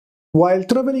while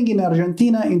traveling in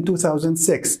Argentina in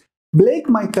 2006. Blake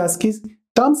Mycoskie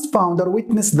Toms Founder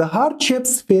witnessed the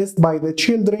hardships faced by the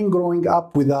children growing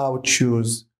up without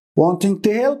shoes. Wanting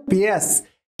to help? Yes,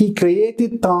 he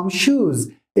created Tom Shoes,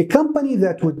 a company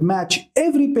that would match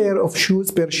every pair of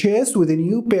shoes purchased with a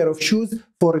new pair of shoes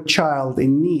for a child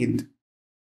in need.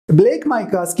 Blake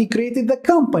Mycoskie created the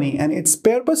company, and its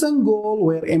purpose and goal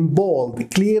were in bold,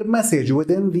 clear message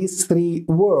within these three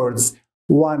words: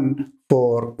 one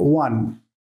for one.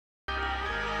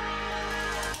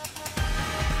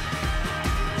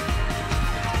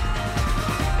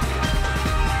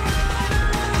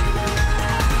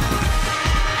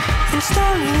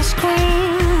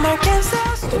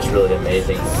 It's really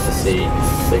amazing to see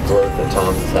the growth that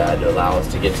Tom's has had to allow us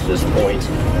to get to this point.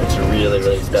 It's really,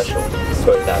 really special.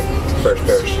 Put that first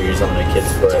pair of shoes on a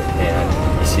kid's foot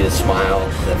and you see the smile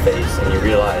on their face and you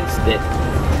realize that,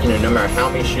 no matter how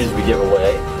many shoes we give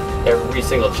away, every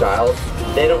single child,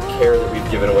 they don't care that we've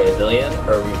given away 1 million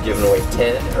or we've given away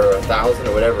 10 or 1,000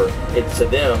 or whatever. To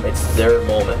them, it's their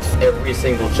moment. Every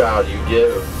single child you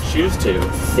give shoes to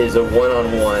is a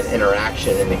one-on-one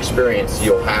interaction and experience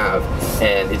you'll have,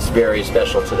 and it's very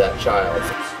special to that child.